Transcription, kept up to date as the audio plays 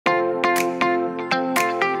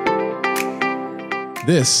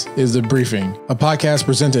This is The Briefing, a podcast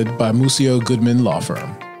presented by Mussio Goodman Law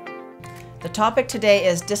Firm. The topic today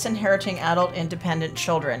is disinheriting adult independent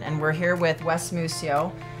children, and we're here with Wes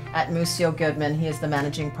Mussio at Mussio Goodman. He is the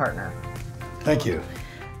managing partner. Thank you.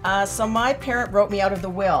 So my parent wrote me out of the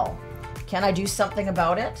will. Can I do something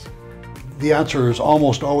about it? The answer is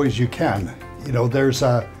almost always you can. There's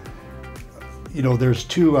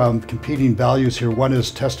two competing values here. One is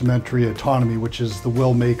testamentary autonomy, which is the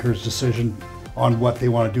will maker's decision on what they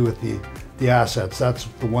want to do with the assets. That's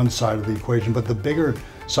the one side of the equation. But the bigger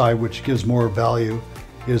side, which gives more value,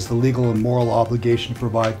 is the legal and moral obligation to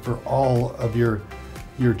provide for all of your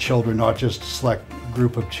children, not just a select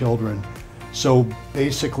group of children. So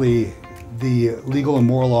basically, the legal and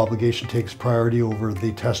moral obligation takes priority over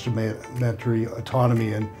the testamentary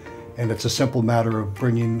autonomy, and it's a simple matter of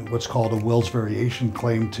bringing what's called a wills variation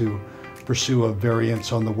claim to pursue a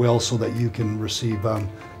variance on the will so that you can receive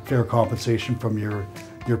fair compensation from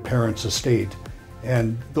your parents' estate.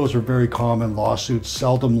 And those are very common lawsuits,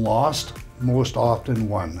 seldom lost, most often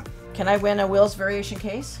won. Can I win a wills variation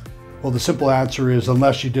case? Well, the simple answer is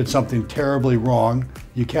unless you did something terribly wrong,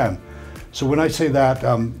 you can. So when I say that,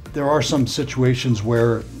 there are some situations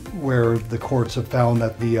where the courts have found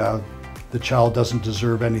that the child doesn't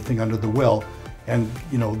deserve anything under the will. And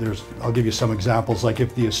I'll give you some examples, like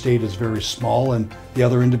if the estate is very small and the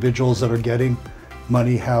other individuals that are getting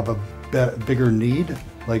money have a bigger need,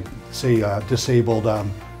 like say a disabled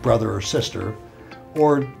brother or sister,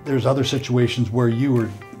 or there's other situations where you were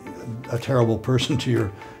a terrible person to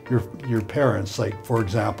your parents, like for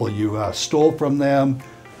example, you stole from them,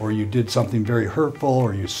 or you did something very hurtful,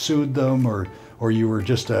 or you sued them, or you were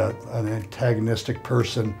just an antagonistic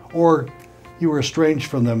person, or you were estranged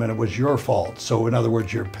from them and it was your fault. So in other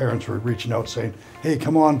words, your parents were reaching out saying, hey,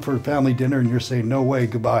 come on for family dinner, and you're saying, no way,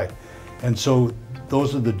 goodbye. And so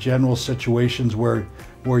those are the general situations where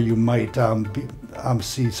you might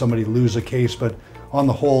see somebody lose a case, but on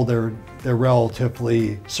the whole, they're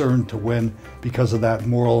relatively certain to win because of that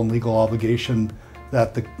moral and legal obligation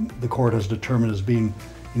that the court has determined as being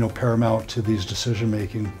paramount to these decision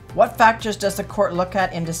making. What factors does the court look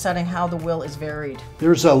at in deciding how the will is varied?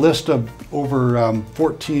 There's a list of over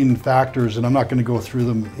 14 factors, and I'm not going to go through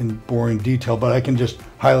them in boring detail, but I can just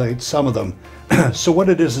highlight some of them. So what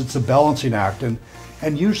it is, it's a balancing act, and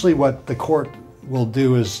usually what the court will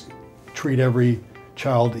do is treat every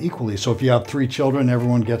child equally. So if you have 3 children,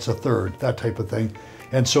 everyone gets a third, that type of thing.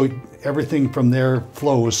 And so everything from there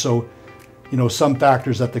flows. So some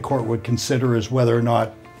factors that the court would consider is whether or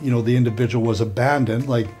not the individual was abandoned.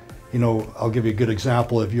 Like, I'll give you a good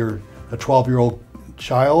example. If you're a 12-year-old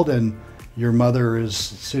child and your mother is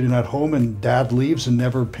sitting at home and dad leaves and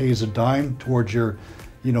never pays a dime towards your,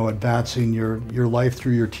 advancing your life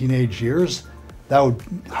through your teenage years, that would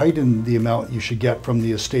heighten the amount you should get from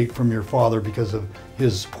the estate from your father because of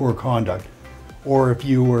his poor conduct. Or if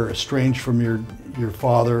you were estranged from your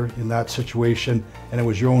father in that situation and it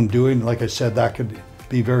was your own doing, like I said, that could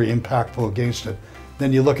be very impactful against it.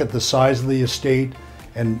 Then you look at the size of the estate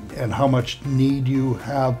and how much need you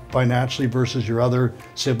have financially versus your other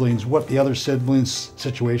siblings, what the other siblings'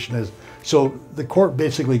 situation is. So the court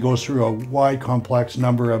basically goes through a wide, complex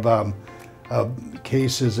number of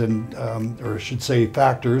cases and, or I should say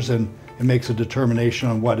factors, and it makes a determination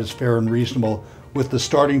on what is fair and reasonable, with the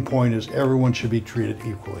starting point is everyone should be treated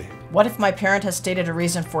equally. What if my parent has stated a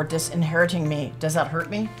reason for disinheriting me? Does that hurt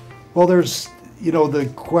me? Well, there's,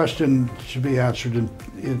 the question should be answered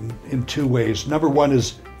in two ways. Number one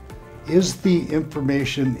is the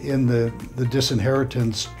information in the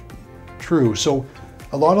disinheritance true? So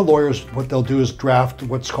a lot of lawyers, what they'll do is draft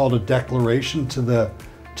what's called a declaration to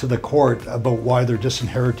the court about why they're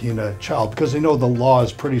disinheriting a child, because they know the law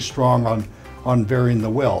is pretty strong on varying the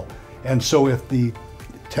will. And so if the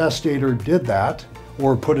testator did that,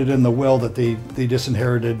 or put it in the will that they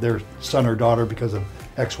disinherited their son or daughter because of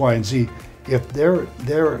X, Y, and Z, if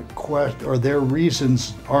their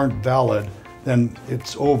reasons aren't valid, then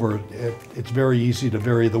it's over. It's very easy to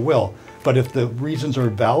vary the will. But if the reasons are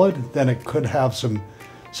valid, then it could have some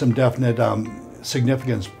definite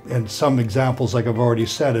significance. And some examples, like I've already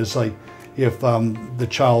said, is like if the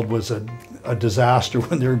child was a disaster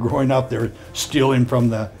when they were growing up, they were stealing from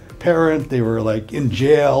the parent, they were like in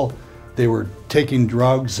jail, they were taking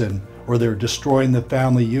drugs, or they were destroying the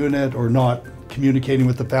family unit, or not communicating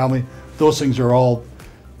with the family. Those things are all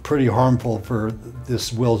pretty harmful for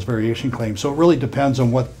this wills variation claim. So it really depends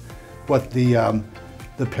on what the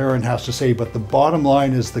parent has to say. But the bottom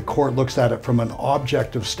line is the court looks at it from an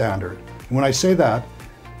objective standard. And when I say that,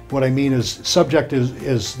 what I mean is subject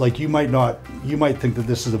is like you might think that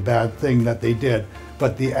this is a bad thing that they did,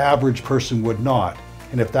 but the average person would not.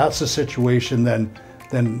 And if that's the situation, then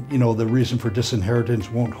the reason for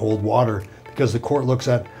disinheritance won't hold water, because the court looks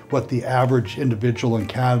at what the average individual in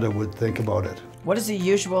Canada would think about it. What is the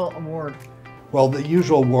usual award? Well, the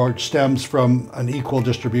usual award stems from an equal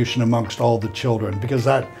distribution amongst all the children, because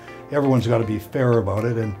everyone's got to be fair about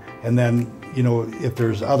it. And then, if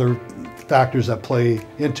there's other factors that play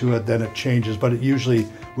into it, then it changes. But it usually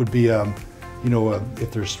would be,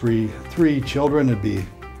 if there's three children, it'd be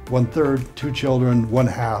 1/3, 2 children,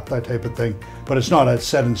 1/2, that type of thing. But it's not a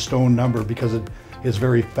set in stone number, because it is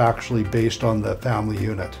very factually based on the family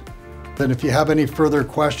unit. Then if you have any further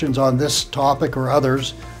questions on this topic or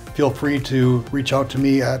others, feel free to reach out to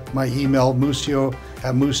me at my email,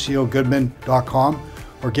 mussio@mussiogoodman.com,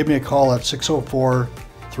 or give me a call at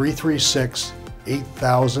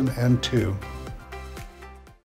 604-336-8002.